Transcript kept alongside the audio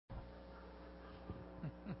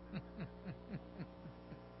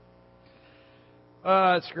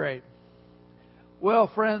That's great.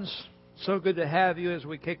 Well, friends, so good to have you as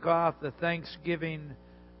we kick off the Thanksgiving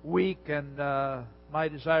week. And my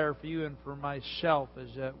desire for you and for myself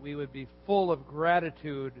is that we would be full of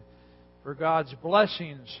gratitude for God's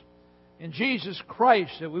blessings in Jesus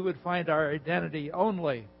Christ, that we would find our identity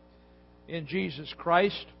only in Jesus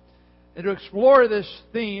Christ. And to explore this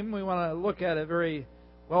theme, we want to look at a very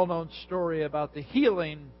well-known story about the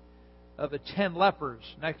healing of the 10 lepers.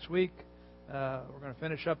 Next week, we're going to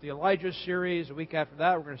finish up the Elijah series. A week after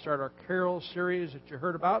that, we're going to start our Carol series that you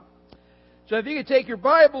heard about. So if you could take your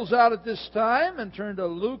Bibles out at this time and turn to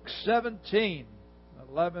Luke 17,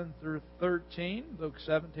 11 through 13. Luke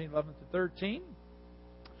 17, 11 through 13.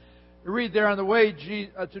 We read there, on the way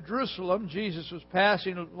to Jerusalem, Jesus was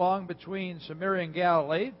passing along between Samaria and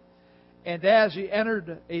Galilee. And as he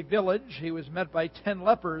entered a village, he was met by 10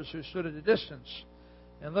 lepers who stood at a distance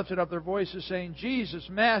and lifted up their voices, saying, "Jesus,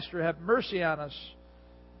 Master, have mercy on us."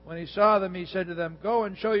 When he saw them, he said to them, "Go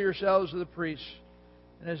and show yourselves to the priests."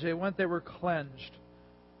 And as they went, they were cleansed.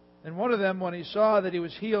 And one of them, when he saw that he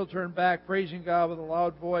was healed, turned back, praising God with a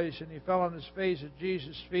loud voice, and he fell on his face at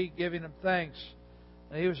Jesus' feet, giving him thanks.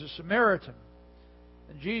 And he was a Samaritan.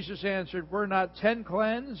 And Jesus answered, "Were not 10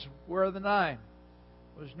 cleansed? Where are the 9?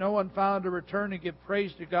 Was no one found to return and give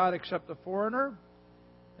praise to God except the foreigner?"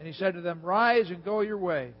 And he said to them, "Rise and go your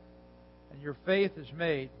way, and your faith has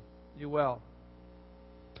made you well."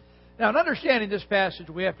 Now, in understanding this passage,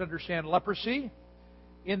 we have to understand leprosy.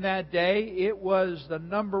 In that day, it was the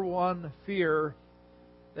number one fear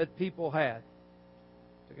that people had,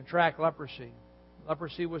 to contract leprosy.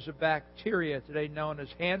 Leprosy was a bacteria today known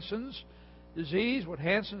as Hansen's disease. What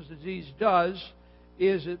Hansen's disease does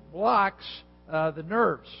is it blocks the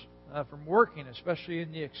nerves from working, especially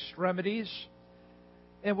in the extremities.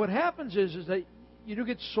 And what happens is that you do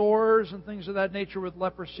get sores and things of that nature with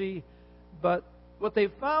leprosy, but what they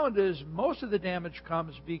found is most of the damage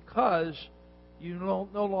comes because you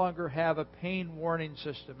no longer have a pain warning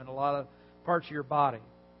system in a lot of parts of your body.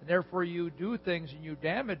 And therefore you do things and you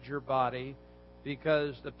damage your body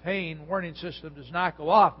because the pain warning system does not go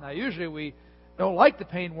off. Now, usually we don't like the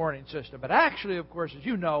pain warning system, but actually, of course, as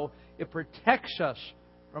you know, it protects us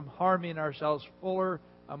from harming ourselves more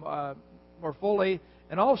fully,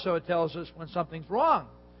 and also it tells us when something's wrong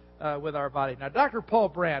with our body. Now, Dr. Paul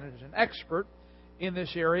Brand is an expert in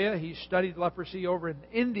this area. He studied leprosy over in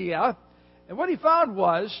India, and what he found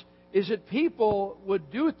is that people would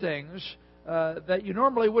do things that you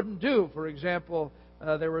normally wouldn't do. For example,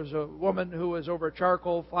 there was a woman who was over a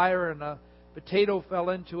charcoal fire, and a potato fell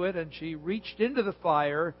into it, and she reached into the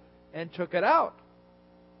fire and took it out.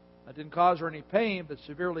 It didn't cause her any pain, but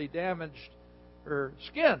severely damaged her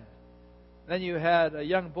skin. Then you had a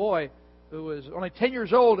young boy who was only 10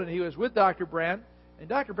 years old, and he was with Dr. Brandt, and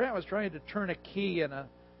Dr. Brandt was trying to turn a key in a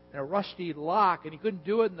rusty lock, and he couldn't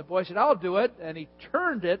do it, and the boy said, "I'll do it," and he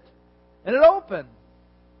turned it, and it opened.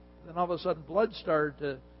 Then all of a sudden, blood started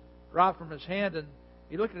to drop from his hand, and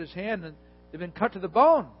he looked at his hand, and it had been cut to the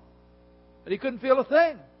bone. But he couldn't feel a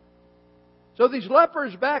thing. So these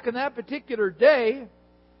lepers back in that particular day,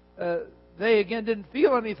 they again didn't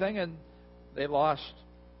feel anything, and they lost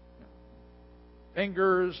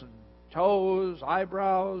fingers and toes,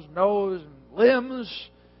 eyebrows, nose, and limbs.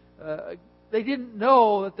 They didn't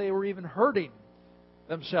know that they were even hurting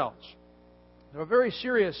themselves. It was a very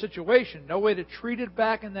serious situation. No way to treat it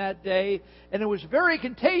back in that day, and it was very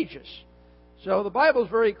contagious. So the Bible is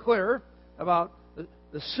very clear about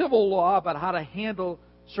the civil law about how to handle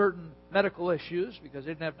certain medical issues, because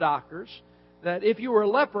they didn't have doctors, that if you were a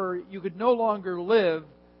leper, you could no longer live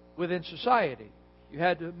within society. You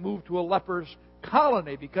had to move to a leper's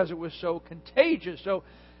colony because it was so contagious. So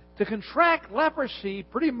to contract leprosy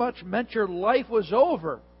pretty much meant your life was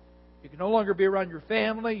over. You could no longer be around your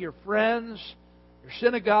family, your friends, your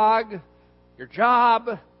synagogue, your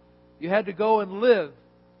job. You had to go and live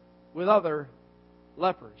with other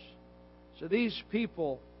lepers. So these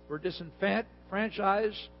people were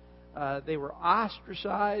disenfranchised. They were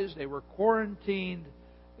ostracized. They were quarantined.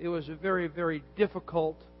 It was a very, very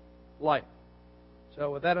difficult life.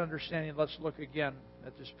 So with that understanding, let's look again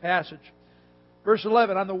at this passage. Verse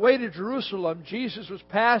 11, on the way to Jerusalem, Jesus was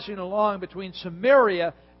passing along between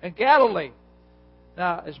Samaria and Galilee.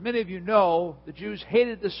 Now, as many of you know, the Jews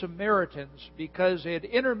hated the Samaritans because they had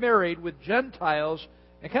intermarried with Gentiles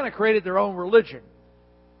and kind of created their own religion.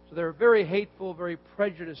 So they were very hateful, very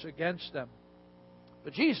prejudiced against them.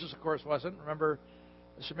 But Jesus, of course, wasn't. Remember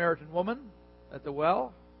the Samaritan woman at the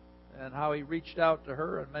well and how He reached out to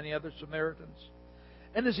her and many other Samaritans.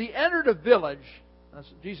 And as He entered a village, that's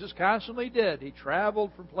what Jesus constantly did. He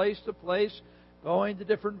traveled from place to place, going to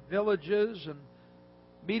different villages and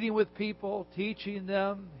meeting with people, teaching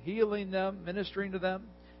them, healing them, ministering to them,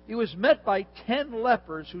 he was met by 10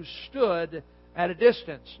 lepers who stood at a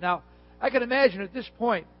distance. Now, I can imagine at this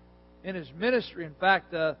point in his ministry, in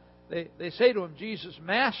fact, they say to him, Jesus,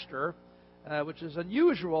 Master, which is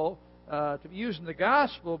unusual to be used in the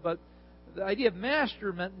gospel, but the idea of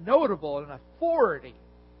master meant notable and authority.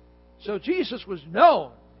 So Jesus was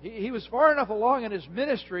known. He was far enough along in his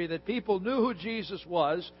ministry that people knew who Jesus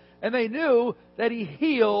was, and they knew that he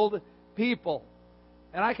healed people.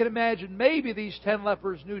 And I can imagine maybe these 10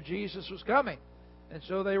 lepers knew Jesus was coming. And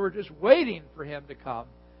so they were just waiting for him to come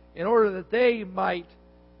in order that they might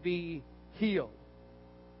be healed.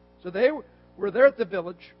 So they were there at the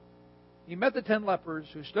village. He met the 10 lepers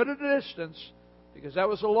who stood at a distance, because that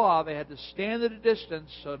was the law. They had to stand at a distance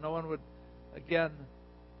so no one would, again,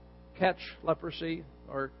 catch leprosy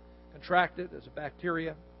or contract it as a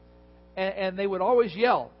bacteria. And they would always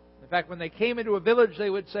yell. In fact, when they came into a village, they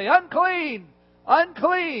would say, "Unclean!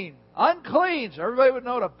 Unclean! Unclean!" So everybody would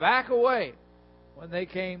know to back away when they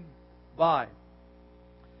came by.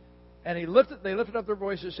 And they lifted up their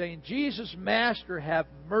voices saying, "Jesus, Master, have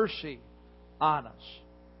mercy on us."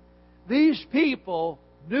 These people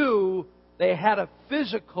knew they had a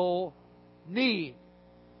physical need.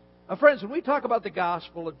 Now, friends, when we talk about the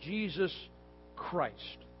gospel of Jesus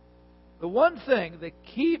Christ, the one thing that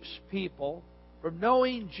keeps people from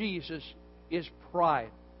knowing Jesus is pride.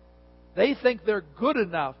 They think they're good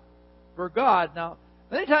enough for God. Now,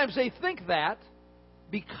 many times they think that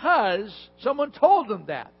because someone told them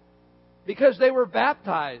that. Because they were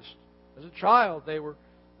baptized as a child,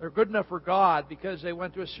 they're good enough for God. Because they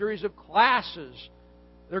went to a series of classes,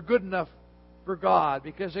 they're good enough for God.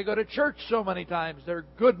 Because they go to church so many times, they're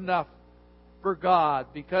good enough for God.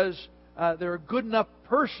 Because they're a good enough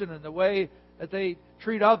person in the way that they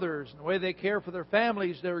treat others, and the way they care for their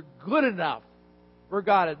families, they're good enough for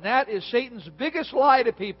God. And that is Satan's biggest lie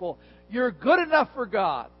to people. You're good enough for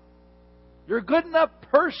God. You're a good enough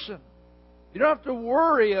person. You don't have to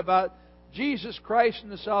worry about Jesus Christ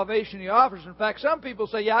and the salvation He offers. In fact, some people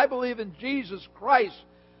say, "Yeah, I believe in Jesus Christ."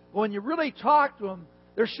 But when you really talk to them,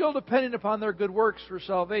 they're still dependent upon their good works for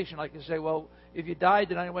salvation. Like you say, "Well, if you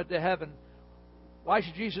died and I went to heaven, why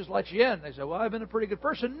should Jesus let you in?" They say, "Well, I've been a pretty good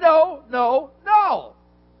person." No, no, no.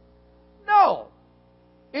 No.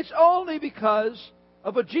 It's only because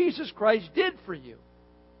of what Jesus Christ did for you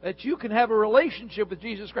that you can have a relationship with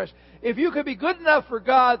Jesus Christ. If you could be good enough for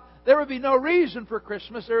God, there would be no reason for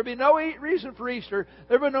Christmas. There would be no reason for Easter.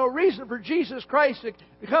 There would be no reason for Jesus Christ to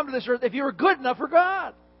come to this earth if you were good enough for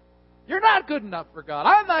God. You're not good enough for God.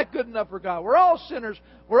 I'm not good enough for God. We're all sinners.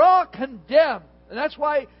 We're all condemned. And that's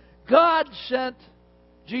why God sent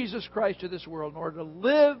Jesus Christ to this world in order to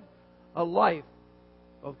live a life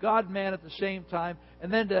of God and man at the same time,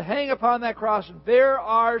 and then to hang upon that cross and bear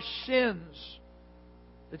our sins,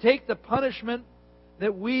 to take the punishment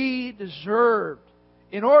that we deserved,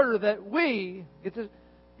 in order that we, get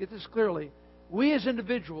this clearly, we as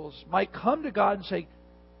individuals might come to God and say,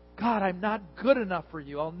 "God, I'm not good enough for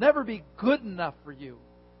you. I'll never be good enough for you.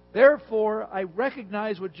 Therefore, I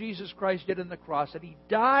recognize what Jesus Christ did on the cross, that He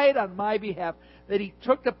died on my behalf, that He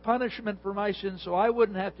took the punishment for my sins so I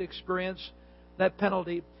wouldn't have to experience that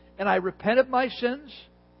penalty. And I repent of my sins.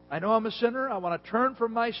 I know I'm a sinner. I want to turn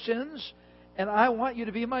from my sins. And I want you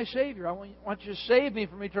to be my Savior. I want you to save me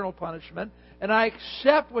from eternal punishment. And I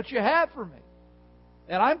accept what you have for me.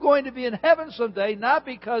 And I'm going to be in heaven someday, not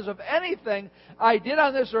because of anything I did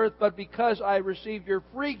on this earth, but because I received your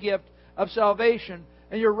free gift of salvation,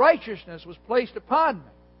 and your righteousness was placed upon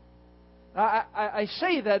me." Now, I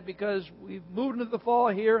say that because we've moved into the fall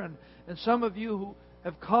here, and some of you who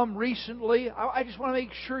have come recently, I just want to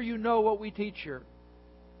make sure you know what we teach here.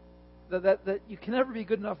 That you can never be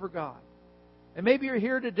good enough for God. And maybe you're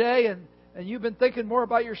here today and you've been thinking more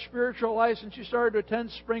about your spiritual life since you started to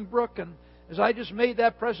attend Springbrook. And as I just made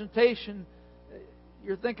that presentation,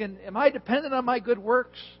 you're thinking, am I dependent on my good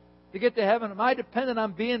works to get to heaven? Am I dependent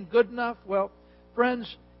on being good enough? Well,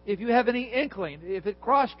 friends, if you have any inkling, if it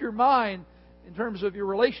crossed your mind in terms of your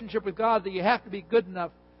relationship with God that you have to be good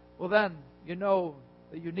enough, well then you know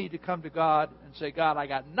that you need to come to God and say, "God, I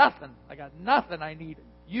got nothing. I got nothing. I need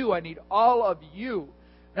you. I need all of you."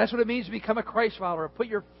 That's what it means to become a Christ follower. Put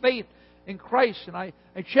your faith in Christ. And I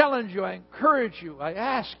challenge you, I encourage you, I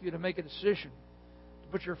ask you to make a decision to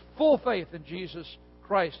put your full faith in Jesus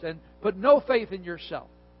Christ and put no faith in yourself.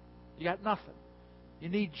 You got nothing. You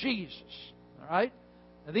need Jesus. All right?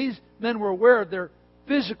 Now, these men were aware of their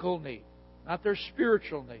physical need, not their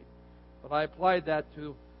spiritual need. But I applied that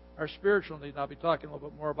to our spiritual need. And I'll be talking a little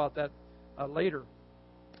bit more about that later.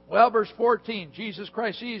 Well, verse 14, Jesus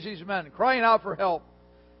Christ sees these men crying out for help.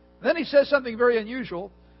 Then he says something very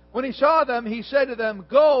unusual. When he saw them, he said to them,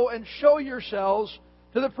 "Go and show yourselves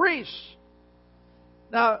to the priests."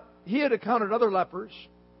 Now, he had encountered other lepers,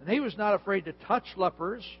 and he was not afraid to touch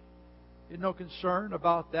lepers. He had no concern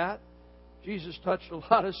about that. Jesus touched a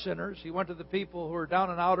lot of sinners. He went to the people who were down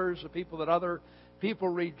and outers, the people that other people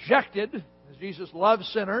rejected, as Jesus loved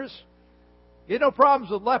sinners. He had no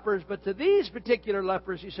problems with lepers, but to these particular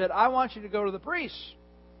lepers, he said, "I want you to go to the priests."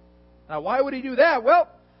 Now, why would he do that? Well,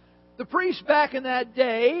 the priests back in that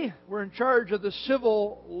day were in charge of the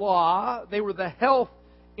civil law. They were the health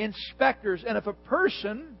inspectors. And if a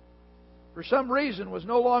person, for some reason, was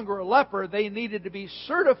no longer a leper, they needed to be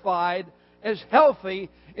certified as healthy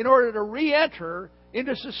in order to re-enter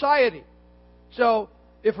into society. So,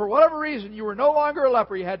 if for whatever reason you were no longer a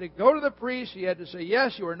leper, you had to go to the priest, you had to say,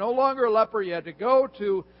 yes, you are no longer a leper, you had to go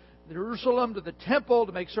to Jerusalem, to the temple,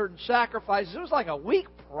 to make certain sacrifices. It was like a week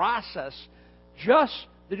process just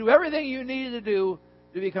to do everything you needed to do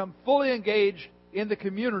to become fully engaged in the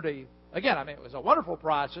community. Again, I mean, it was a wonderful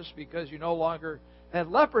process because you no longer had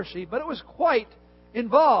leprosy, but it was quite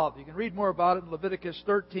involved. You can read more about it in Leviticus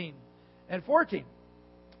 13 and 14.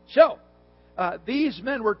 So, these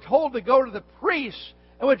men were told to go to the priests,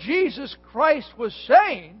 and what Jesus Christ was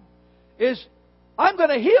saying is, I'm going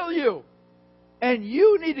to heal you. And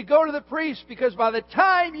you need to go to the priest because by the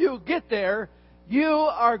time you get there, you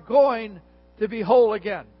are going to be whole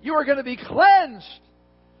again. You are going to be cleansed.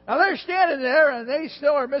 Now they're standing there and they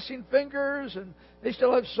still are missing fingers and they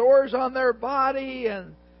still have sores on their body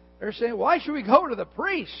and they're saying, why should we go to the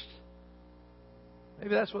priest?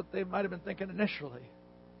 Maybe that's what they might have been thinking initially.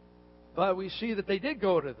 But we see that they did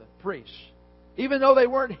go to the priest, even though they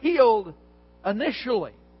weren't healed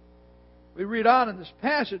initially. We read on in this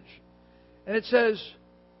passage, and it says,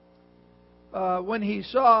 when he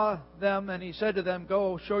saw them, and he said to them,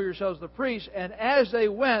 "Go show yourselves to the priest." And as they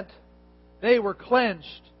went, they were cleansed.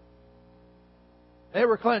 They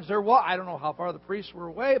were cleansed. I don't know how far the priests were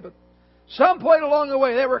away, but some point along the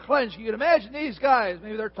way, they were cleansed. You can imagine these guys.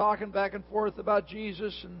 Maybe they're talking back and forth about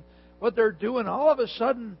Jesus and what they're doing. All of a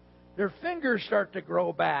sudden, their fingers start to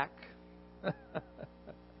grow back.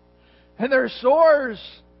 And their sores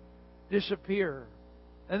disappear.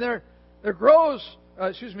 And their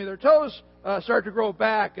toes start to grow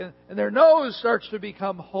back. And their nose starts to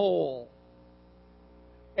become whole.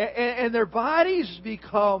 And their bodies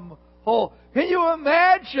become whole. Can you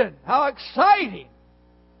imagine how exciting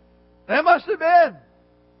that must have been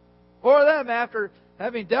for them after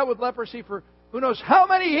having dealt with leprosy for who knows how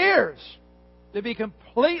many years to be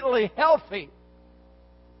completely healthy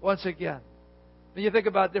once again. When you think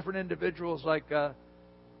about different individuals like Joni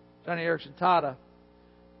Eareckson Tada,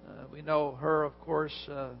 we know her, of course,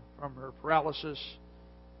 from her paralysis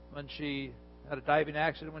when she had a diving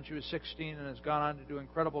accident when she was 16 and has gone on to do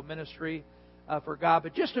incredible ministry for God.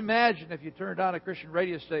 But just imagine if you turned on a Christian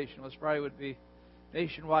radio station, which probably would be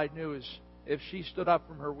nationwide news, if she stood up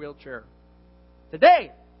from her wheelchair.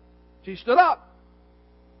 Today, she stood up,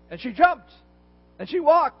 and she jumped, and she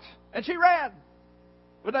walked, and she ran.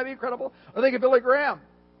 Wouldn't that be incredible? Or think of Billy Graham.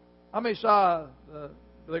 How many saw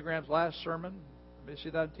Billy Graham's last sermon? Anybody see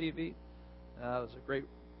that on TV? It was a great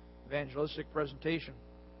evangelistic presentation.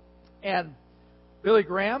 And Billy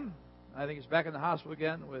Graham, I think he's back in the hospital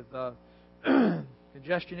again with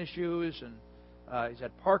congestion issues, and he's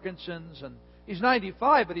had Parkinson's, and he's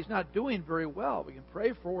 95, but he's not doing very well. We can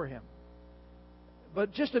pray for him.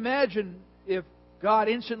 But just imagine if God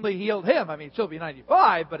instantly healed him. I mean, he'd still be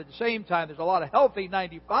 95, but at the same time, there's a lot of healthy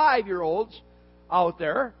 95-year-olds out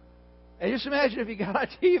there. And just imagine if he got on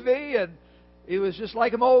TV and he was just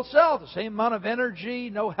like him old self, the same amount of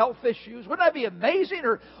energy, no health issues. Wouldn't that be amazing?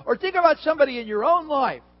 Or think about somebody in your own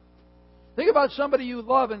life. Think about somebody you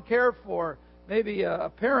love and care for, maybe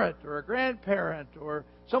a parent or a grandparent or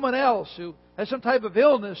someone else who has some type of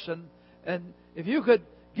illness. And if you could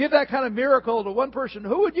give that kind of miracle to one person,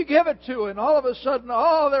 who would you give it to? And all of a sudden,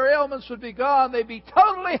 all their ailments would be gone. They'd be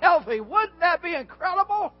totally healthy. Wouldn't that be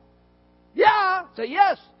incredible? Yeah. Say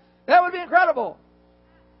yes. That would be incredible.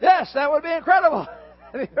 Yes, that would be incredible.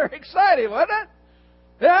 That'd be very exciting, wouldn't it?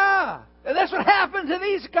 Yeah. And that's what happened to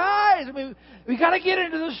these guys. I mean, we got to get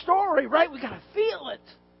into the story, right? We got to feel it.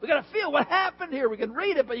 We got to feel what happened here. We can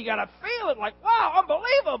read it, but you got to feel it. Like, wow,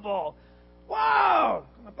 unbelievable. Wow.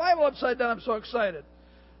 My Bible upside down. I'm so excited.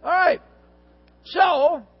 All right.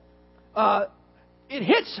 So, it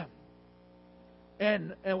hits him.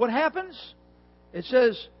 And what happens? It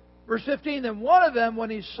says, verse 15, then one of them, when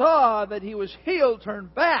he saw that he was healed,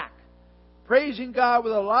 turned back, praising God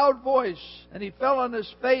with a loud voice. And he fell on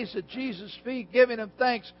his face at Jesus' feet, giving him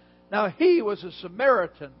thanks. Now he was a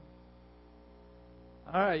Samaritan.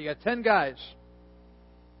 All right, you got 10 guys.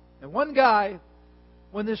 And one guy,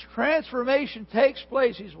 when this transformation takes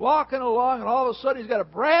place, he's walking along and all of a sudden he's got a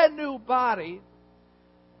brand new body.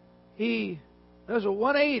 He does a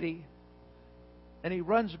 180 and he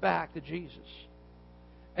runs back to Jesus.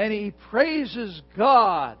 And he praises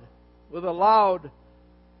God with a loud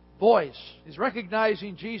voice. He's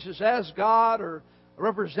recognizing Jesus as God or a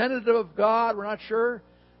representative of God. We're not sure.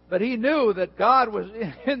 But he knew that God was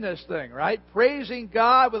in this thing, right? Praising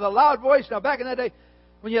God with a loud voice. Now, back in that day,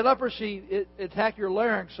 when you had leprosy, it attacked your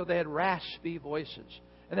larynx, so they had raspy voices.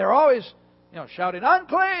 And they were always, shouting,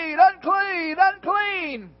 unclean, unclean,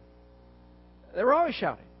 unclean. They were always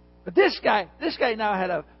shouting. But this guy now had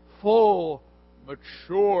a full,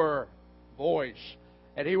 mature voice.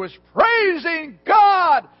 And he was praising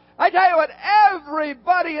God. I tell you what,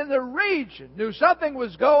 everybody in the region knew something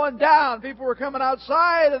was going down. People were coming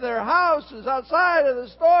outside of their houses, outside of the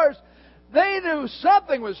stores. They knew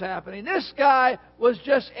something was happening. This guy was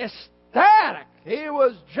just ecstatic. He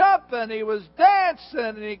was jumping, he was dancing,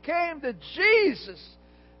 and he came to Jesus.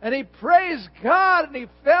 And he praised God, and he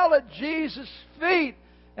fell at Jesus' feet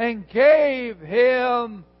and gave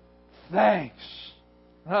Him thanks.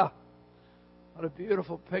 Oh, what a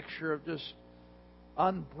beautiful picture of just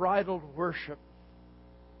unbridled worship.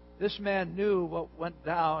 This man knew what went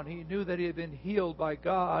down. He knew that he had been healed by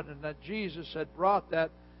God and that Jesus had brought that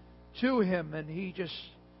to him, and he just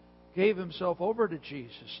gave himself over to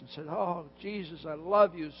Jesus and said, "Oh, Jesus, I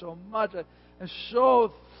love you so much. I'm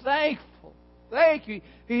so thankful. Thank you."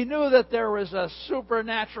 He knew that there was a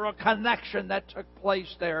supernatural connection that took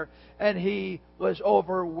place there, and he was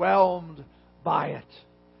overwhelmed by it.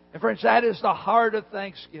 And friends, that is the heart of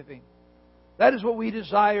thanksgiving. That is what we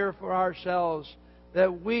desire for ourselves,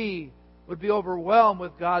 that we would be overwhelmed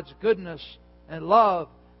with God's goodness and love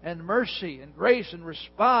and mercy and grace and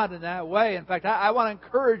respond in that way. In fact, I want to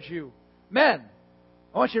encourage you, men,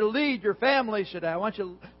 I want you to lead your families today. I want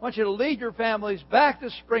you to lead your families back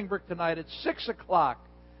to Springbrook tonight at 6 o'clock,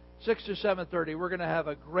 6 to 7:30. We're going to have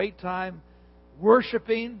a great time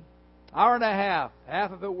worshiping, hour and a half.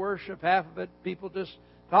 Half of it worship, half of it people just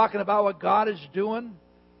talking about what God is doing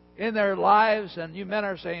in their lives. And you men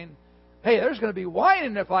are saying, "Hey, there's going to be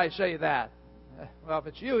whining if I say that." Well, if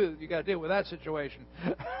it's you got to deal with that situation.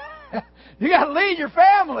 You got to lead your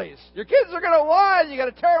families. Your kids are going to whine. You got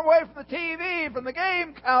to tear them away from the TV, from the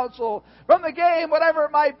game console, from the game, whatever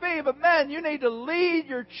it might be. But men, you need to lead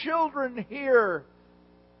your children here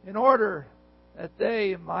in order that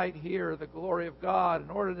they might hear the glory of God, in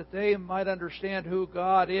order that they might understand who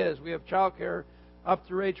God is. We have child care up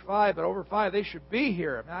through age 5, but over 5 they should be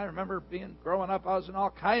here. I remember growing up, I was in all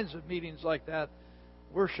kinds of meetings like that,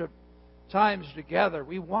 worship times together.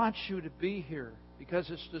 We want you to be here because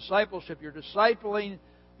it's discipleship. You're discipling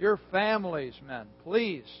your families, men.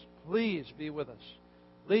 Please, please be with us.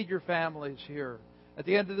 Lead your families here. At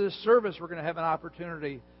the end of this service, we're going to have an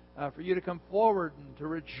opportunity for you to come forward and to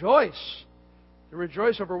rejoice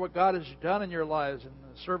over what God has done in your lives. In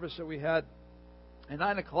the service that we had at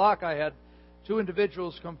 9 o'clock, I had 2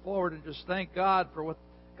 individuals come forward and just thank God for what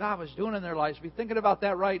God was doing in their lives. Be thinking about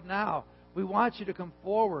that right now. We want you to come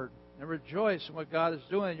forward and rejoice in what God is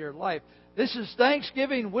doing in your life. This is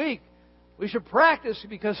Thanksgiving week. We should practice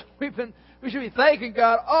because we should be thanking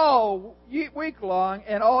God all week long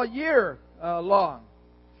and all year long.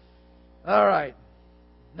 All right.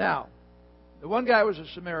 Now, the one guy was a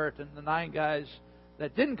Samaritan. The 9 guys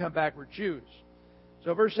that didn't come back were Jews.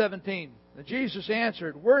 So verse 17. Jesus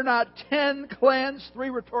answered, "Were not 10 cleansed?" 3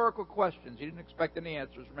 rhetorical questions. He didn't expect any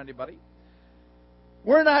answers from anybody.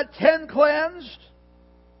 "Were not 10 cleansed?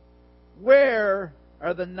 Where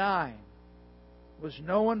are the 9? Was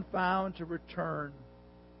no one found to return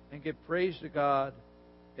and give praise to God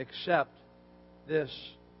except this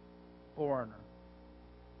foreigner?"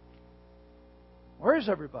 Where is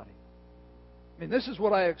everybody? This is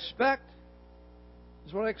what I expect. This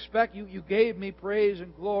is what I expect. You gave me praise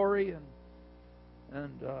and glory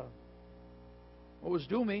and what was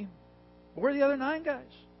due me. But where are the other 9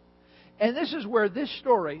 guys? And this is where this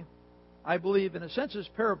story, I believe, in a sense, is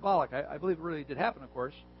parabolic. I believe it really did happen, of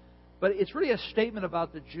course. But it's really a statement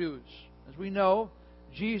about the Jews. As we know,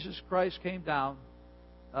 Jesus Christ came down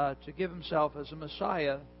to give Himself as a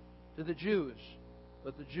Messiah to the Jews.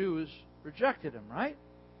 But the Jews rejected Him, right?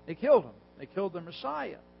 They killed Him. They killed their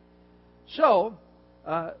Messiah. So,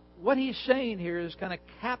 what He's saying here is kind of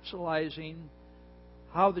capsulizing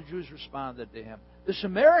how the Jews responded to Him. The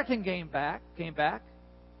Samaritan came back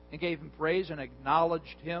and gave Him praise and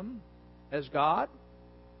acknowledged Him as God.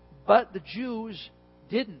 But the Jews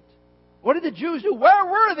didn't. What did the Jews do? Where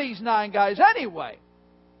were these 9 guys anyway?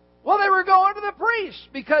 Well, they were going to the priests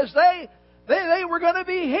because they were going to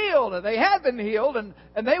be healed, and they had been healed, and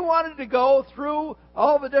they wanted to go through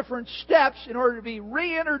all the different steps in order to be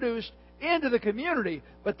reintroduced into the community.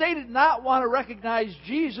 But they did not want to recognize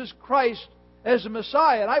Jesus Christ as the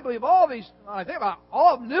Messiah. And I believe all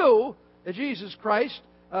of them knew that Jesus Christ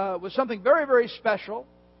was something very, very special,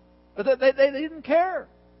 but they didn't care.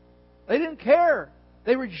 They didn't care.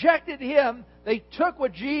 They rejected Him. They took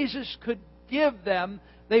what Jesus could give them.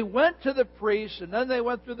 They went to the priests, and then they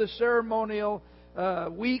went through the ceremonial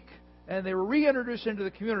week, and they were reintroduced into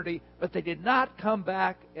the community, but they did not come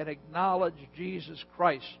back and acknowledge Jesus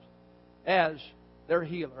Christ as their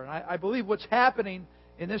healer. And I believe what's happening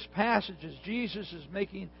in this passage is Jesus is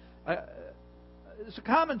making it's a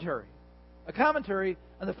commentary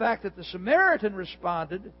on the fact that the Samaritan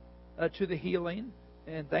responded to the healing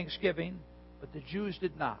and thanksgiving, but the Jews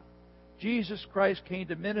did not. Jesus Christ came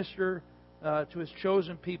to minister to His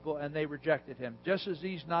chosen people, and they rejected Him, just as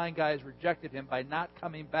these 9 guys rejected Him by not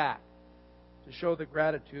coming back to show the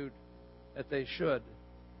gratitude that they should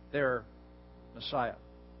their Messiah.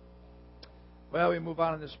 Well, we move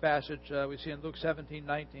on in this passage. We see in Luke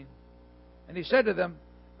 17:19, and He said to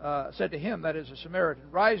him, that is a Samaritan,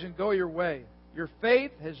 "Rise and go your way. Your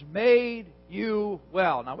faith has made you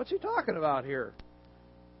well." Now, what's He talking about here?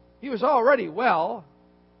 He was already well.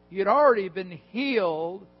 He had already been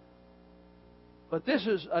healed. But this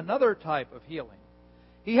is another type of healing.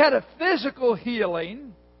 He had a physical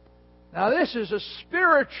healing. Now, this is a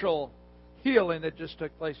spiritual healing that just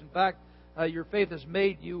took place. In fact, your faith has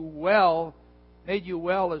made you well. Made you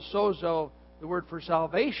well is sozo, the word for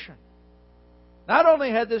salvation. Not only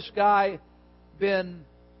had this guy been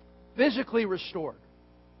physically restored,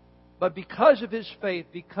 but because of his faith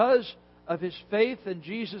in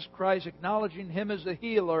Jesus Christ, acknowledging Him as the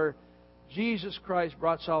healer, Jesus Christ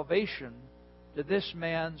brought salvation to this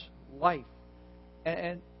man's life.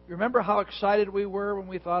 And remember how excited we were when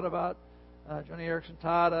we thought about Joni Eareckson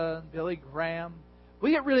Tada and Billy Graham?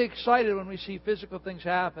 We get really excited when we see physical things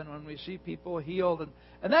happen, when we see people healed,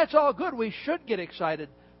 and that's all good. We should get excited,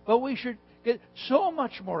 but we should get so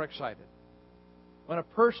much more excited when a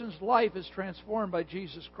person's life is transformed by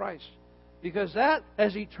Jesus Christ, because that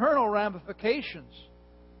has eternal ramifications.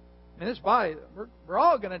 In this body, we're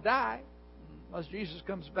all going to die unless Jesus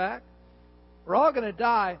comes back. We're all going to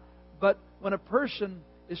die, but when a person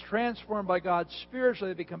is transformed by God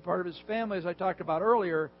spiritually, they become part of His family, as I talked about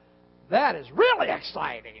earlier, that is really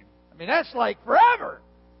exciting. I mean, that's like forever.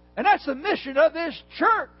 And that's the mission of this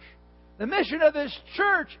church. The mission of this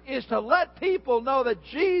church is to let people know that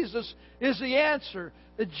Jesus is the answer,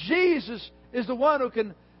 that Jesus is the one who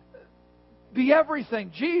can be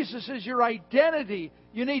everything. Jesus is your identity.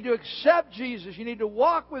 You need to accept Jesus. You need to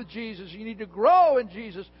walk with Jesus. You need to grow in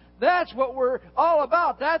Jesus. That's what we're all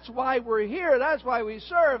about. That's why we're here. That's why we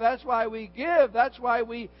serve. That's why we give. That's why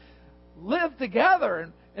we live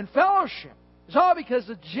together in fellowship. It's all because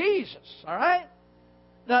of Jesus. All right?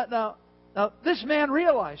 Now, this man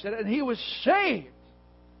realized it, and he was saved.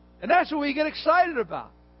 And that's what we get excited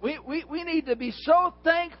about. We need to be so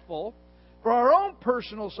thankful for our own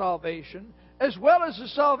personal salvation as well as the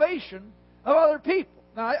salvation of other people.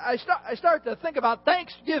 Now, I start to think about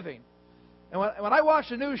Thanksgiving. And when I watch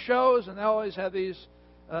the news shows, and they always have these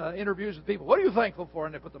interviews with people, what are you thankful for?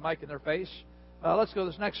 And they put the mic in their face. Let's go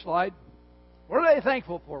to this next slide. What are they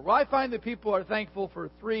thankful for? Well, I find that people are thankful for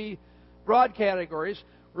 3 broad categories.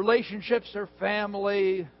 Relationships, their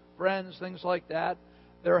family, friends, things like that.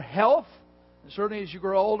 Their health, and certainly as you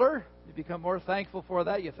grow older, you become more thankful for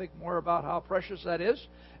that. You think more about how precious that is.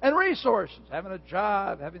 And resources, having a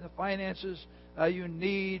job, having the finances you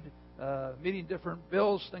need, meeting different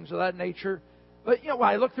bills, things of that nature. But, when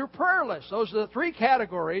I look through prayer lists, those are the 3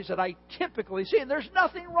 categories that I typically see. And there's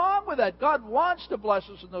nothing wrong with that. God wants to bless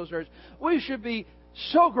us in those areas. We should be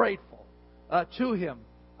so grateful to Him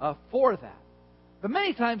for that. But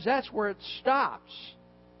many times that's where it stops.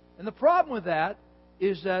 And the problem with that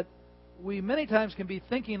is that we many times can be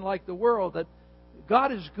thinking like the world, that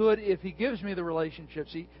God is good if He gives me the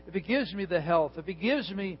relationships, if He gives me the health, if He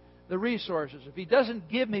gives me the resources. If He doesn't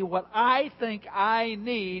give me what I think I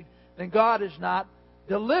need, then God is not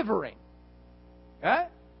delivering. Okay?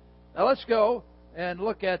 Now let's go and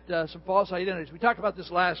look at some false identities. We talked about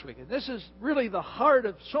this last week. And this is really the heart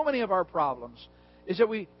of so many of our problems, is that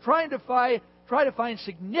we try to find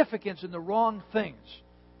significance in the wrong things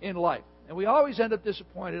in life. And we always end up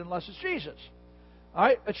disappointed unless it's Jesus. All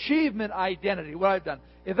right? Achievement identity, what I've done.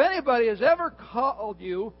 If anybody has ever called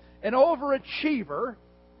you an overachiever,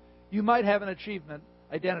 you might have an achievement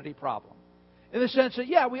identity problem. In the sense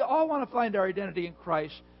that, we all want to find our identity in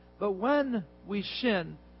Christ, but when we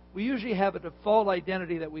sin, we usually have a default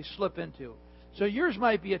identity that we slip into. So yours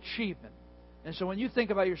might be achievement. And so when you think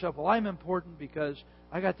about yourself, well, I'm important because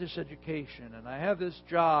I got this education, and I have this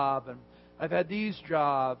job, and I've had these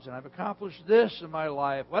jobs, and I've accomplished this in my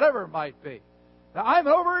life, whatever it might be. Now, I'm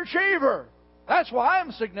an overachiever. That's why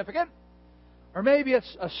I'm significant. Or maybe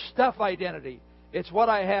it's a stuff identity. It's what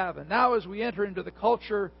I have. And now as we enter into the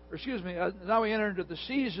culture, now we enter into the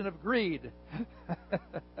season of greed.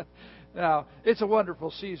 Now, it's a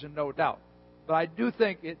wonderful season, no doubt. But I do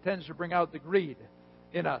think it tends to bring out the greed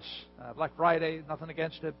in us. Black Friday, nothing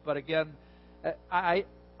against it. But again, I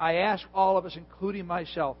ask all of us, including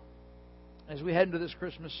myself, as we head into this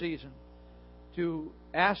Christmas season, to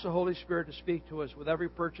ask the Holy Spirit to speak to us with every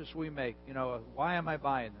purchase we make. Why am I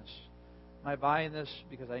buying this? Am I buying this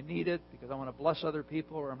because I need it, because I want to bless other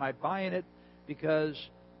people, or am I buying it because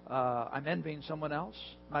I'm envying someone else?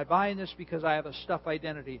 Am I buying this because I have a stuff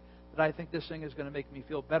identity that I think this thing is going to make me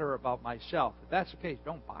feel better about myself? If that's the case,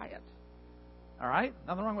 don't buy it. All right?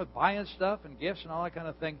 Nothing wrong with buying stuff and gifts and all that kind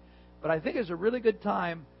of thing. But I think it's a really good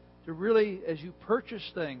time to really, as you purchase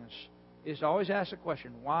things, is to always ask the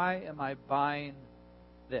question, why am I buying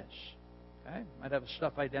this? Okay? Might have a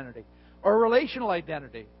stuff identity. Or a relational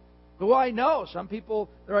identity. Who I know. Some people,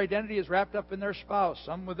 their identity is wrapped up in their spouse.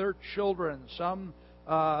 Some with their children. Some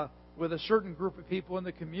with a certain group of people in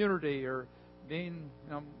the community. Or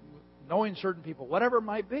knowing certain people. Whatever it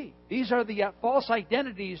might be. These are the false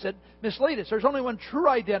identities that mislead us. There's only one true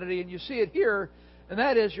identity, and you see it here. And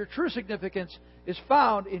that is, your true significance is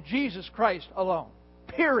found in Jesus Christ alone.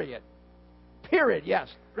 Period. Period, yes.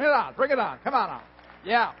 Bring it on. Bring it on. Come on now.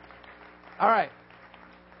 Yeah. All right.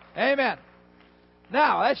 Amen.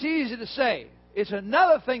 Now, that's easy to say. It's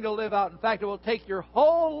another thing to live out. In fact, it will take your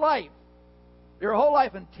whole life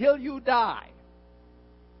until you die.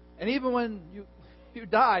 And even when you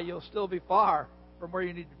die, you'll still be far from where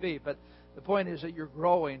you need to be. But the point is that you're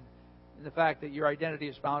growing in the fact that your identity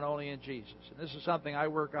is found only in Jesus. And this is something I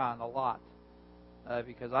work on a lot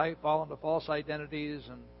because I fall into false identities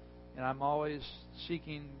and I'm always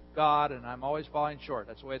seeking God, and I'm always falling short.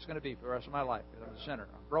 That's the way it's going to be for the rest of my life, because I'm a sinner.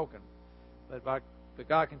 I'm broken. But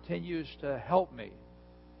God continues to help me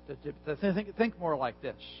to think more like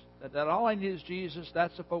this. That all I need is Jesus.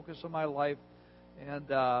 That's the focus of my life.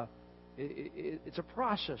 And it's a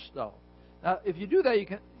process, though. Now, if you do that,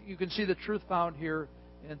 you can see the truth found here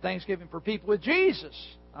in Thanksgiving for people with Jesus.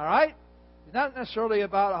 All right? It's not necessarily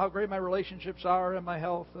about how great my relationships are and my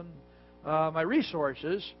health and my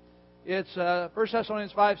resources. It's 1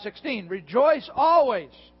 Thessalonians 5:16. Rejoice always.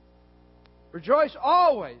 Rejoice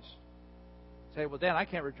always. You say, well, Dan, I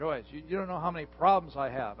can't rejoice. You don't know how many problems I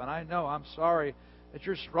have. And I know, I'm sorry that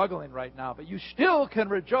you're struggling right now. But you still can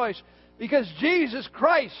rejoice because Jesus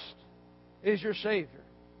Christ is your Savior.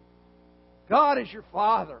 God is your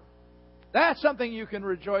Father. That's something you can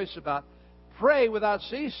rejoice about. Pray without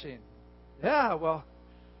ceasing. Yeah, well,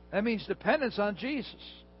 that means dependence on Jesus.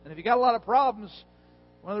 And if you got a lot of problems,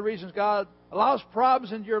 one of the reasons God allows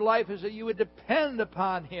problems into your life is that you would depend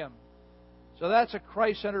upon Him. So that's a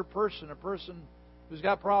Christ-centered person, a person who's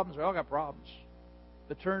got problems. We all got problems.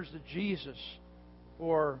 That turns to Jesus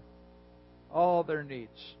for all their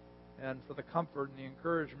needs and for the comfort and the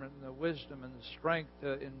encouragement and the wisdom and the strength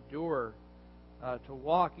to endure, to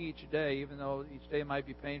walk each day, even though each day might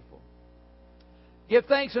be painful. Give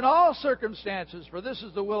thanks in all circumstances, for this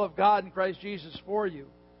is the will of God in Christ Jesus for you.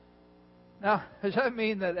 Now, does that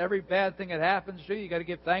mean that every bad thing that happens to you got to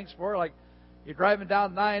give thanks for? Like you're driving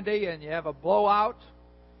down 90 and you have a blowout,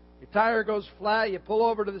 your tire goes flat, you pull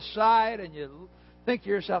over to the side and you think to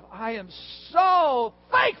yourself, I am so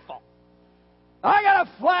thankful. I got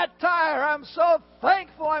a flat tire. I'm so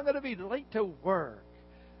thankful I'm going to be late to work.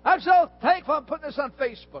 I'm so thankful I'm putting this on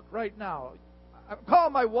Facebook right now. I'm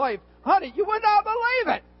calling my wife, honey, you would not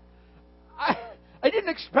believe it. I didn't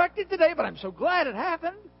expect it today, but I'm so glad it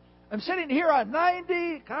happened. I'm sitting here on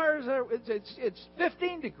 90. Cars are, it's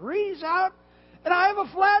 15 degrees out, and I have a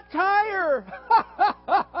flat tire.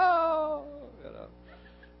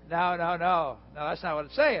 No, that's not what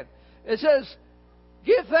it's saying. It says,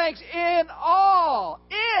 give thanks in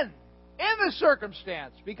the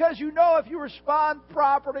circumstance, because you know if you respond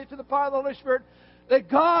properly to the power of the Holy Spirit, that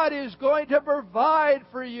God is going to provide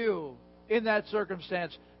for you in that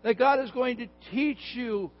circumstance, that God is going to teach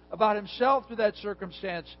you about Himself through that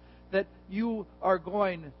circumstance, that you are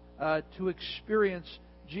going to experience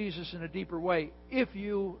Jesus in a deeper way if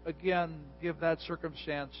you, again, give that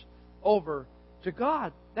circumstance over to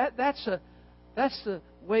God. That's the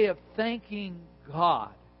way of thanking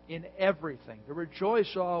God in everything. To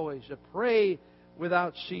rejoice always, to pray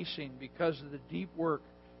without ceasing because of the deep work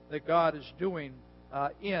that God is doing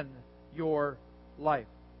in your life.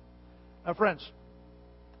 Now, friends,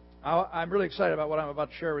 I'm really excited about what I'm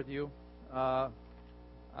about to share with you. I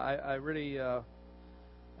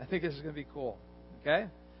think this is going to be cool. Okay?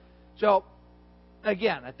 So,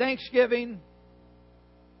 again, at Thanksgiving,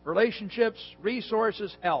 relationships,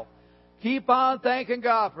 resources, health. Keep on thanking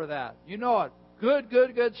God for that. You know it.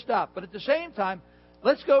 Good stuff. But at the same time,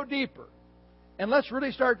 let's go deeper. And let's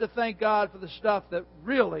really start to thank God for the stuff that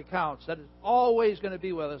really counts, that is always going to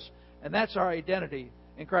be with us, and that's our identity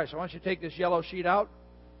in Christ. I want you to take this yellow sheet out.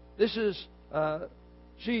 This is a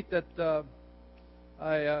sheet that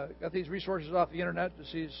I got these resources off the internet,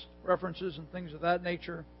 just these references and things of that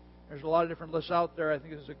nature. There's a lot of different lists out there. I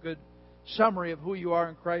think this is a good summary of who you are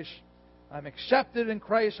in Christ. I'm accepted in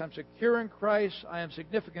Christ. I'm secure in Christ. I am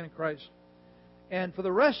significant in Christ. And for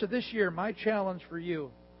the rest of this year, my challenge for you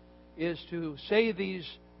is to say these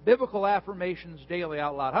biblical affirmations daily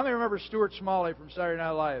out loud. How many remember Stuart Smalley from Saturday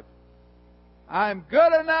Night Live? I'm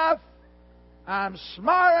good enough, I'm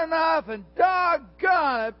smart enough, and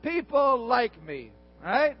doggone it, people like me.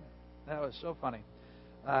 Right? That was so funny.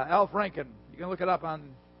 Al Franken. You can look it up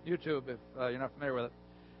on YouTube if you're not familiar with it.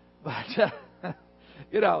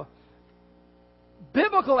 But,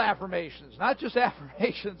 biblical affirmations, not just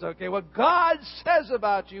affirmations, okay? What God says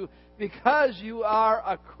about you because you are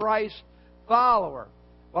a Christ follower.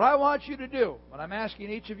 What I want you to do, what I'm asking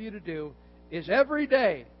each of you to do, is every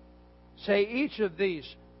day say each of these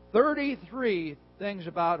 33 things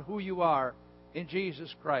about who you are in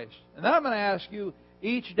Jesus Christ. And then I'm going to ask you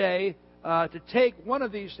each day to take one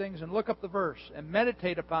of these things and look up the verse and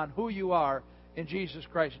meditate upon who you are in Jesus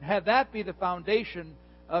Christ. And have that be the foundation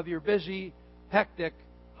of your busy, hectic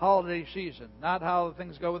holiday season. Not how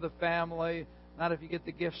things go with the family, not if you get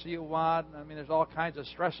the gifts that you want. I mean, there's all kinds of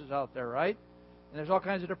stresses out there, right? And there's all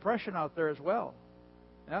kinds of depression out there as well.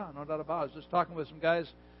 Yeah, no doubt about it. I was just talking with some guys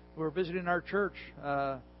who were visiting our church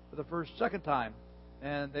for the second time.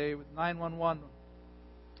 And they, 911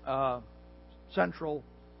 Central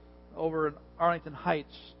over in Arlington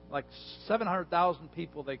Heights, like 700,000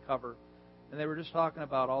 people they cover. And they were just talking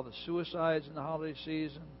about all the suicides in the holiday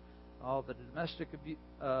season, all the domestic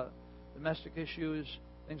issues,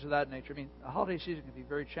 things of that nature. I mean, the holiday season can be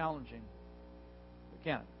very challenging. It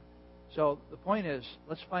can. So the point is,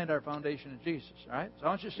 let's find our foundation in Jesus. All right? So I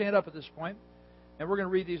want you to stand up at this point, and we're going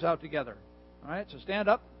to read these out together. All right? So stand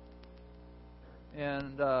up,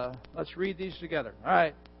 and let's read these together. All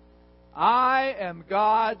right. I am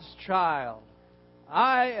God's child.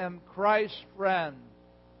 I am Christ's friend.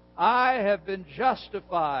 I have been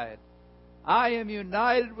justified. I am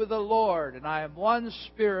united with the Lord, and I am one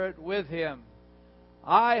spirit with Him.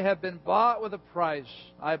 I have been bought with a price.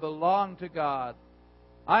 I belong to God.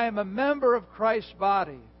 I am a member of Christ's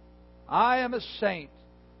body. I am a saint.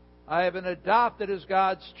 I have been adopted as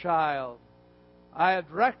God's child. I have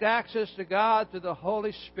direct access to God through the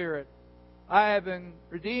Holy Spirit. I have been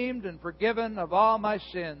redeemed and forgiven of all my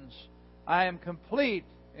sins. I am complete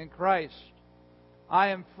in Christ. I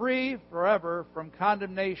am free forever from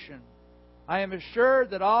condemnation. I am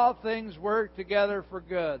assured that all things work together for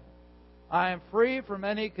good. I am free from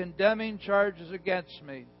any condemning charges against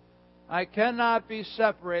me. I cannot be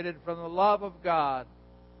separated from the love of God.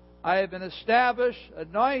 I have been established,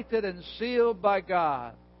 anointed, and sealed by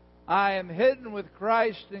God. I am hidden with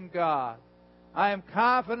Christ in God. I am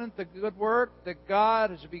confident the good work that God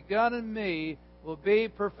has begun in me will be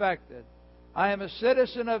perfected. I am a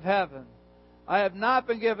citizen of heaven. I have not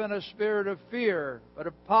been given a spirit of fear, but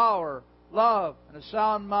of power, love, and a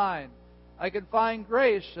sound mind. I can find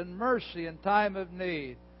grace and mercy in time of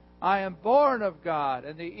need. I am born of God,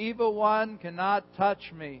 and the evil one cannot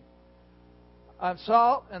touch me. I'm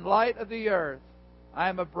salt and light of the earth. I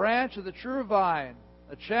am a branch of the true vine,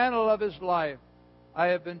 a channel of His life. I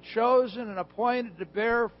have been chosen and appointed to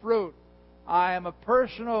bear fruit. I am a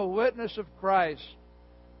personal witness of Christ.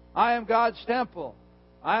 I am God's temple.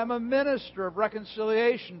 I am a minister of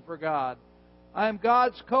reconciliation for God. I am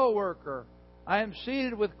God's co-worker. I am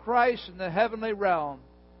seated with Christ in the heavenly realm.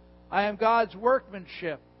 I am God's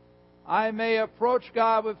workmanship. I may approach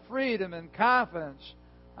God with freedom and confidence.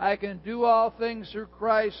 I can do all things through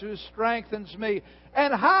Christ who strengthens me.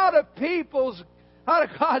 And how do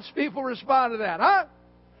God's people respond to that, huh?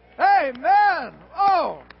 Amen!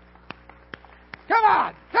 Oh! Come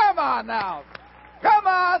on now! Come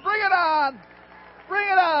on, bring it on! Bring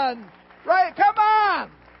it on! Right, come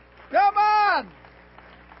on!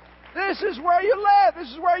 This is where you live. This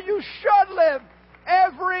is where you should live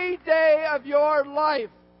every day of your life.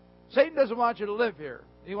 Satan doesn't want you to live here.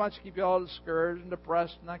 He wants to keep you all discouraged and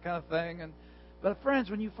depressed and that kind of thing. But friends,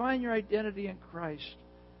 when you find your identity in Christ,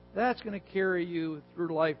 That's going to carry you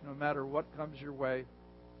through life no matter what comes your way.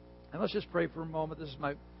 And let's just pray for a moment.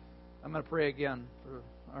 I'm going to pray again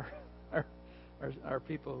for our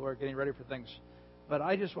people who are getting ready for things. But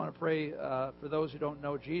I just want to pray for those who don't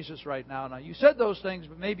know Jesus right now. Now, you said those things,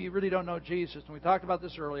 but maybe you really don't know Jesus. And we talked about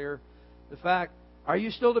this earlier. The fact, are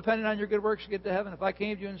you still dependent on your good works to get to heaven? If I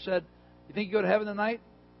came to you and said, you think you go to heaven tonight?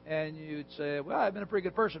 And you'd say, well, I've been a pretty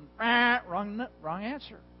good person. Wrong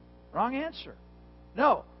answer. Wrong answer.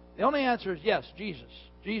 No. The only answer is yes, Jesus.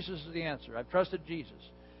 Jesus is the answer. I've trusted Jesus.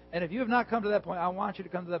 And if you have not come to that point, I want you to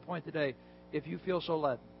come to that point today if you feel so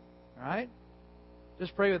led. All right?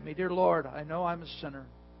 Just pray with me. Dear Lord, I know I'm a sinner.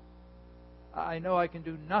 I know I can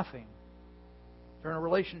do nothing to earn a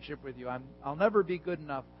relationship with you. I'll never be good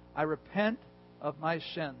enough. I repent of my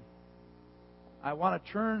sin. I want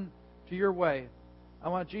to turn to your way. I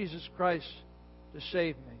want Jesus Christ to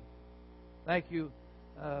save me. Thank you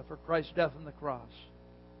for Christ's death on the cross.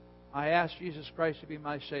 I ask Jesus Christ to be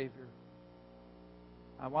my Savior.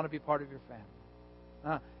 I want to be part of your family.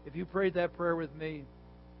 Now, if you prayed that prayer with me,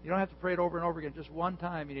 you don't have to pray it over and over again. Just one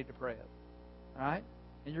time you need to pray it. All right?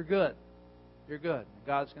 And you're good. You're good. And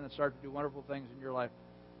God's going to start to do wonderful things in your life.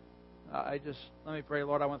 Let me pray,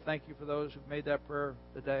 Lord, I want to thank you for those who've made that prayer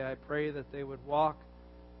today. I pray that they would walk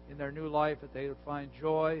in their new life, that they would find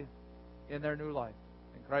joy in their new life.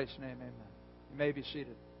 In Christ's name, amen. You may be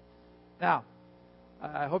seated. Now,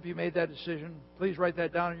 I hope you made that decision. Please write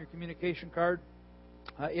that down on your communication card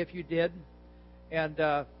if you did. And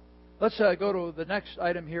let's go to the next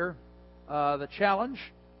item here, the challenge.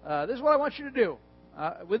 This is what I want you to do.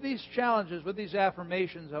 With these challenges, with these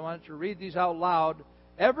affirmations, I want you to read these out loud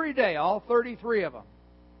every day, all 33 of them.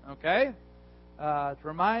 Okay? To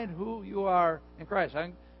remind who you are in Christ.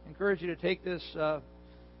 I encourage you to take this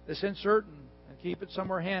insert and keep it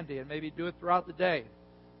somewhere handy and maybe do it throughout the day,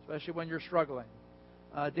 especially when you're struggling.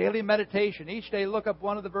 Daily meditation. Each day look up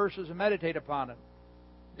one of the verses and meditate upon it.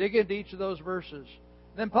 Dig into each of those verses.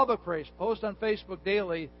 Then public praise. Post on Facebook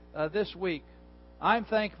daily this week. I'm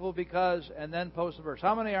thankful because, and then post the verse.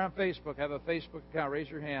 How many are on Facebook, have a Facebook account? Raise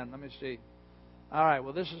your hand. Let me see. All right.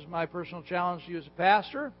 Well, this is my personal challenge to you as a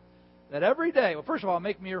pastor. That every day, well, first of all,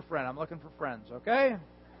 make me your friend. I'm looking for friends, okay?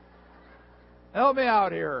 Help me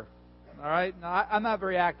out here. All right? Now, I'm not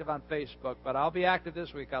very active on Facebook, but I'll be active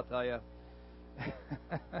this week, I'll tell you.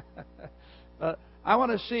 But I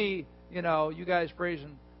want to see, you guys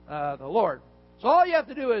praising the Lord. So all you have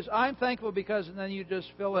to do is, I'm thankful because, and then you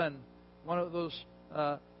just fill in one of those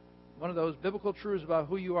biblical truths about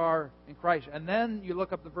who you are in Christ. And then you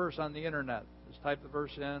look up the verse on the internet. Just type the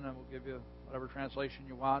verse in, and we'll give you whatever translation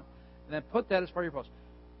you want. And then put that as part of your post.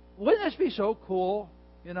 Wouldn't this be so cool?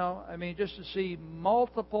 Just to see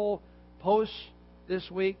multiple posts this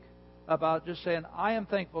week about just saying, I am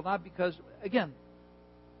thankful, not because, again,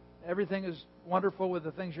 everything is wonderful with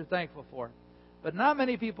the things you're thankful for. But not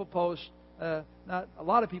many people post, not a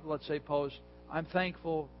lot of people, let's say, post, I'm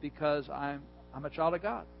thankful because I'm a child of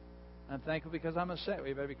God. I'm thankful because I'm a saint. Well,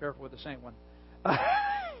 you better be careful with the saint one.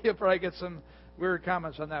 You'll probably get some weird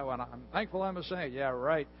comments on that one. I'm thankful I'm a saint. Yeah,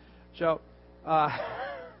 right. So, but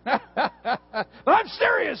I'm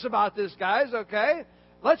serious about this, guys, okay?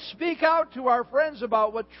 Let's speak out to our friends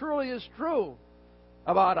about what truly is true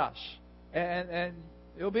about us. And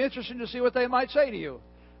it'll be interesting to see what they might say to you.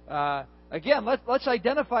 Again, let's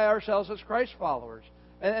identify ourselves as Christ followers.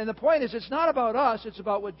 And the point is, it's not about us, it's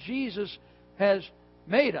about what Jesus has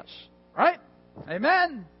made us. Right?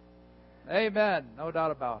 Amen? Amen. No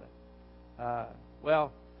doubt about it.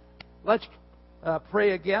 Let's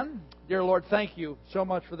pray again. Dear Lord, thank you so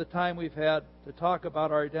much for the time we've had to talk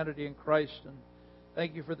about our identity in Christ. And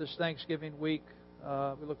thank you for this Thanksgiving week.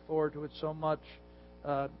 We look forward to it so much.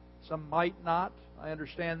 Some might not. I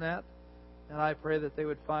understand that. And I pray that they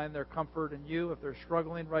would find their comfort in you. If they're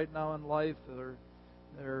struggling right now in life,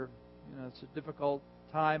 it's a difficult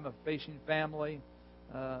time of facing family.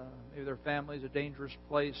 Maybe their family is a dangerous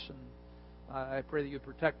place, and I pray that you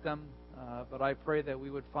protect them. But I pray that we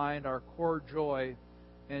would find our core joy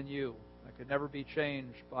in you. That could never be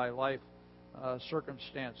changed by life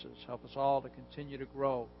circumstances. Help us all to continue to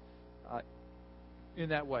grow in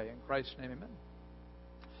that way. In Christ's name, amen.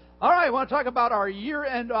 All right, I want to talk about our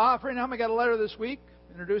year-end offering. How many got a letter this week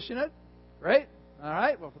introducing it? Great. All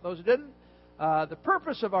right. Well, for those who didn't, the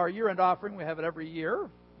purpose of our year-end offering, we have it every year,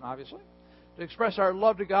 obviously, to express our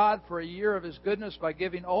love to God for a year of His goodness by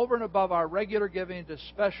giving over and above our regular giving to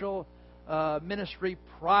special ministry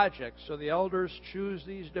projects. So the elders choose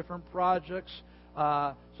these different projects.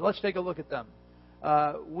 So let's take a look at them.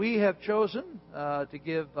 We have chosen to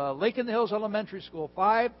give Lake in the Hills Elementary School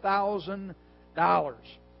 $5,000.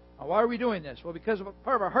 Why are we doing this? Well, because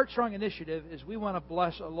part of our Heartstrong initiative is we want to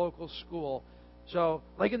bless a local school. So,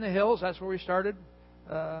 Lake in the Hills, that's where we started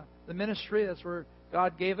the ministry. That's where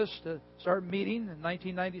God gave us to start meeting in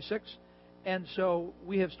 1996. And so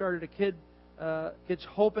we have started a Kids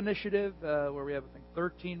Hope initiative where we have, I think,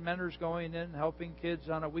 13 mentors going in, helping kids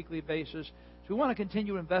on a weekly basis. So we want to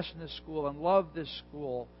continue to invest in this school and love this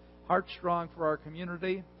school. Heartstrong for our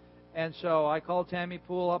community. And so I called Tammy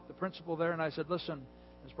Poole up, the principal there, and I said, listen,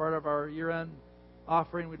 as part of our year-end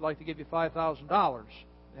offering, we'd like to give you $5,000.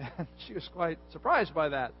 And she was quite surprised by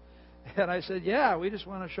that. And I said, yeah, we just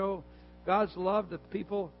want to show God's love to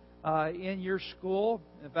people in your school.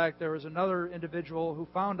 In fact, there was another individual who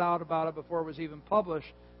found out about it before it was even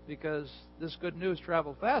published because this good news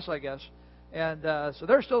traveled fast, I guess. And so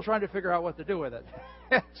they're still trying to figure out what to do with it.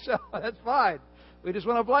 So that's fine. We just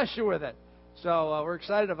want to bless you with it. So we're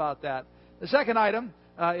excited about that. The second item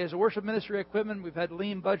is worship ministry equipment. We've had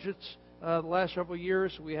lean budgets the last several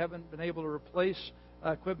years. We haven't been able to replace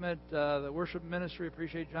equipment. The worship ministry,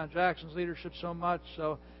 appreciate John Jackson's leadership so much.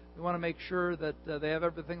 So we want to make sure that they have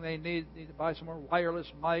everything they need. Need to buy some more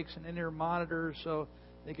wireless mics and in-ear monitors so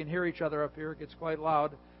they can hear each other up here. It gets quite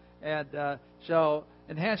loud. And so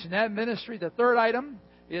enhancing that ministry. The third item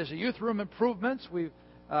is the youth room improvements. We've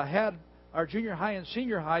had our junior high and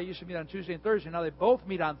senior high used to meet on Tuesday and Thursday. Now they both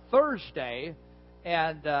meet on Thursday.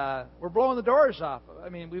 And we're blowing the doors off. I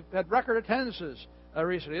mean, we've had record attendances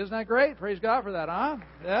recently. Isn't that great? Praise God for that, huh?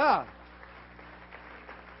 Yeah.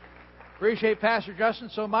 Appreciate Pastor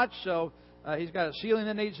Justin so much. So he's got a ceiling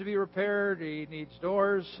that needs to be repaired. He needs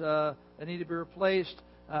doors that need to be replaced.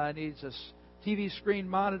 Needs a TV screen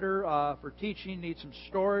monitor for teaching. Needs some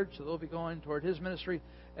storage. So they'll be going toward his ministry.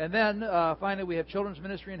 And then finally we have children's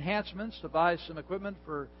ministry enhancements to buy some equipment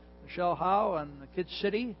for Michelle Howe and Kids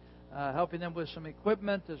City. Helping them with some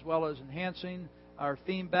equipment as well as enhancing our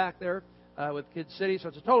theme back there with Kids City. So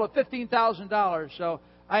it's a total of $15,000. So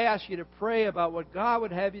I ask you to pray about what God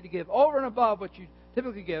would have you to give over and above what you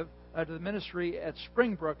typically give to the ministry at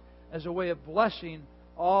Springbrook as a way of blessing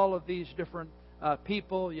all of these different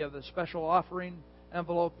people. You have the special offering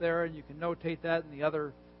envelope there, and you can notate that in the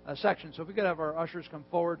other section. So if we could have our ushers come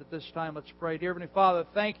forward at this time, let's pray. Dear Heavenly Father,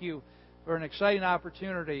 thank you for an exciting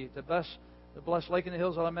opportunity to bless Lake in the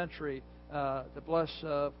Hills Elementary, to bless,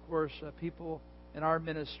 of course, people in our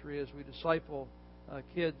ministry as we disciple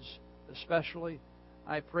kids especially.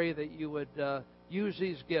 I pray that you would use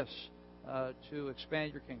these gifts to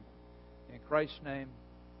expand your kingdom. In Christ's name,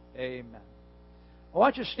 amen. I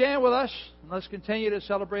want you to stand with us, and let's continue to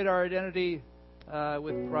celebrate our identity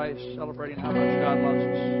with Christ, celebrating how much God loves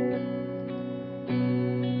us.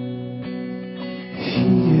 He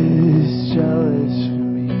is jealous for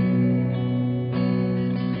me.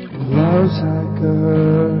 Love's like a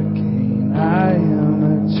hurricane. I am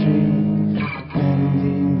a tree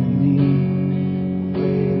bending beneath the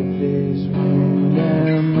weight of His wind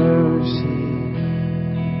and mercy.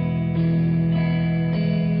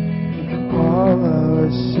 All of a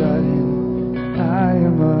sudden, I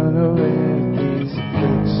am unaware these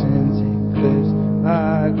afflictions eclipse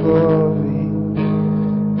my glory,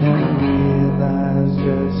 and realize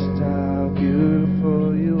just how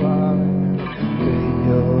beautiful you are. Great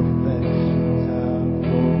your affections are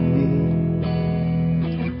for me.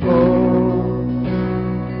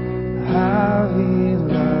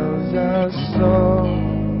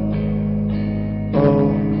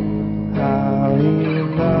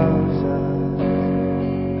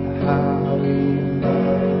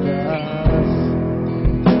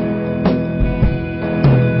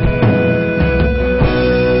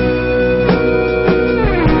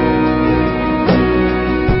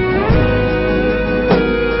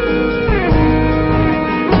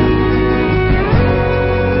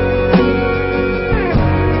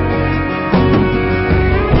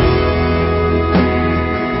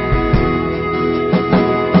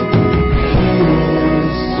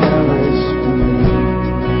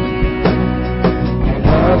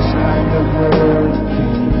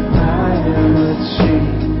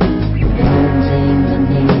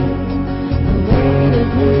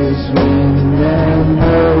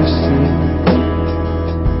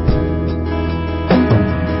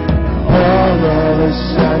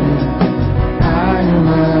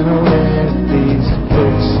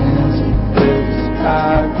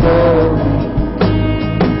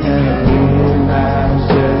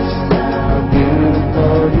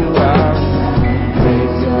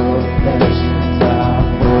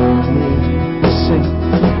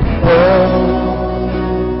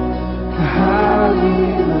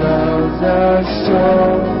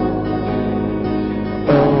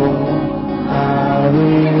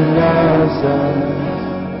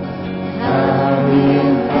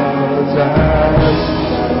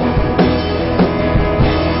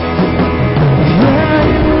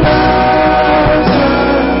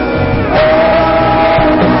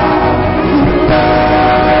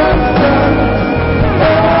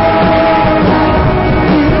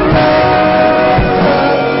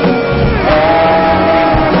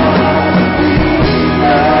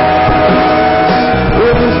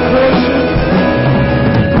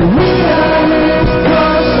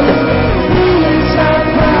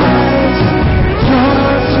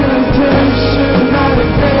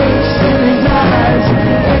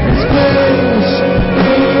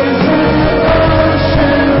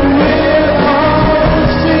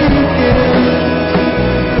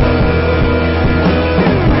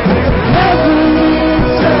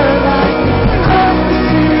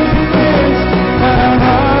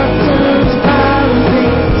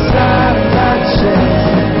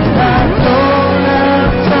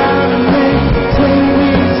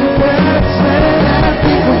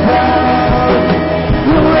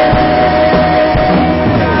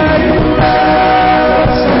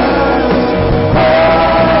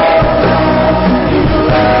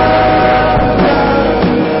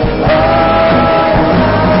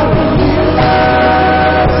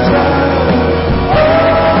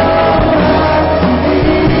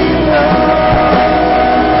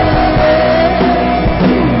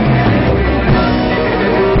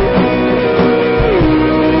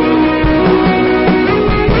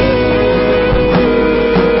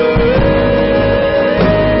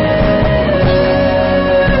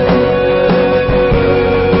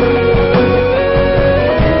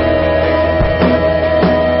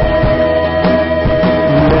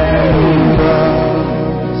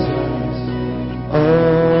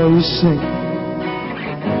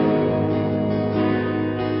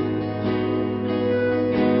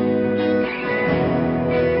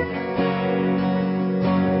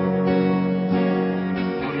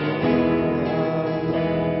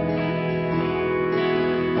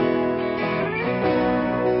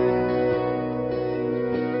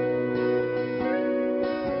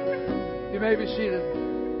 may be seated.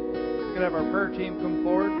 We can have our prayer team come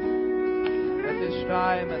forward at this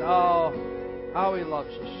time. And oh, how He loves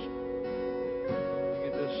us. You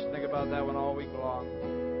can just think about that one all week long.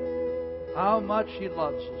 How much He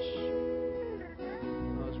loves us.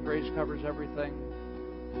 His grace covers everything.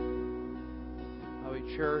 How He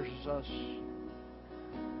cherishes us.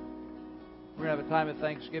 We're going to have a time of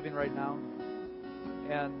thanksgiving right now.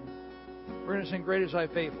 And we're going to sing Great Is Thy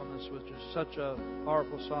Faithfulness, which is such a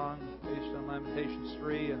powerful song based on Lamentations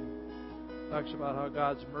 3, and talks about how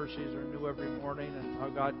God's mercies are new every morning and how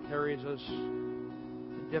God carries us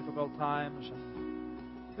in difficult times. And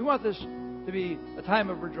we want this to be a time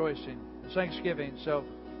of rejoicing, thanksgiving. So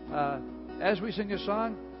as we sing this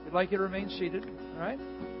song, we'd like you to remain seated, all right?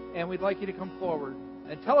 And we'd like you to come forward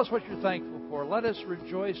and tell us what you're thankful for. Let us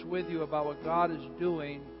rejoice with you about what God is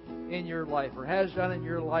doing in your life or has done in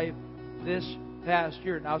your life this past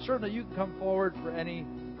year. Now, certainly you can come forward for any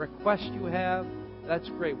request you have. That's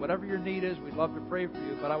great. Whatever your need is, we'd love to pray for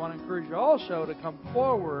you. But I want to encourage you also to come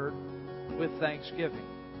forward with thanksgiving.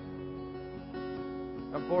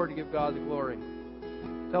 Come forward to give God the glory.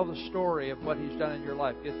 Tell the story of what He's done in your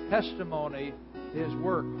life. Give testimony to His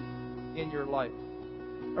work in your life.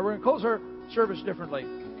 Now, we're going to close our service differently.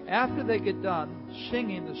 After they get done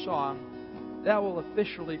singing the song, that will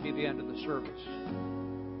officially be the end of the service.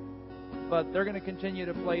 But they're going to continue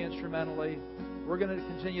to play instrumentally. We're going to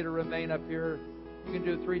continue to remain up here. You can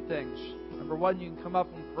do three things. Number one, you can come up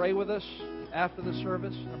and pray with us after the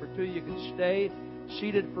service. Number two, you can stay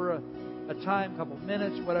seated for a time, a couple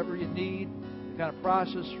minutes, whatever you need, to kind of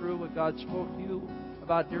process through what God spoke to you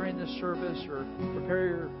about during this service, or prepare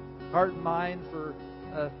your heart and mind for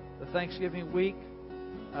the Thanksgiving week.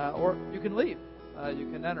 Or you can leave. You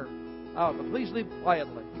can enter out, but please leave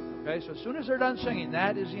quietly. Okay, so as soon as they're done singing,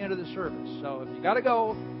 that is the end of the service. So if you got to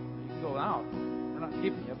go, you can go now. We're not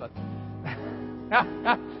keeping you, but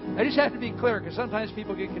I just have to be clear, because sometimes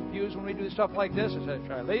people get confused when we do stuff like this. They say,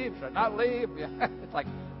 should I leave? Should I not leave? It's like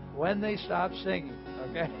when they stop singing.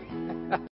 Okay.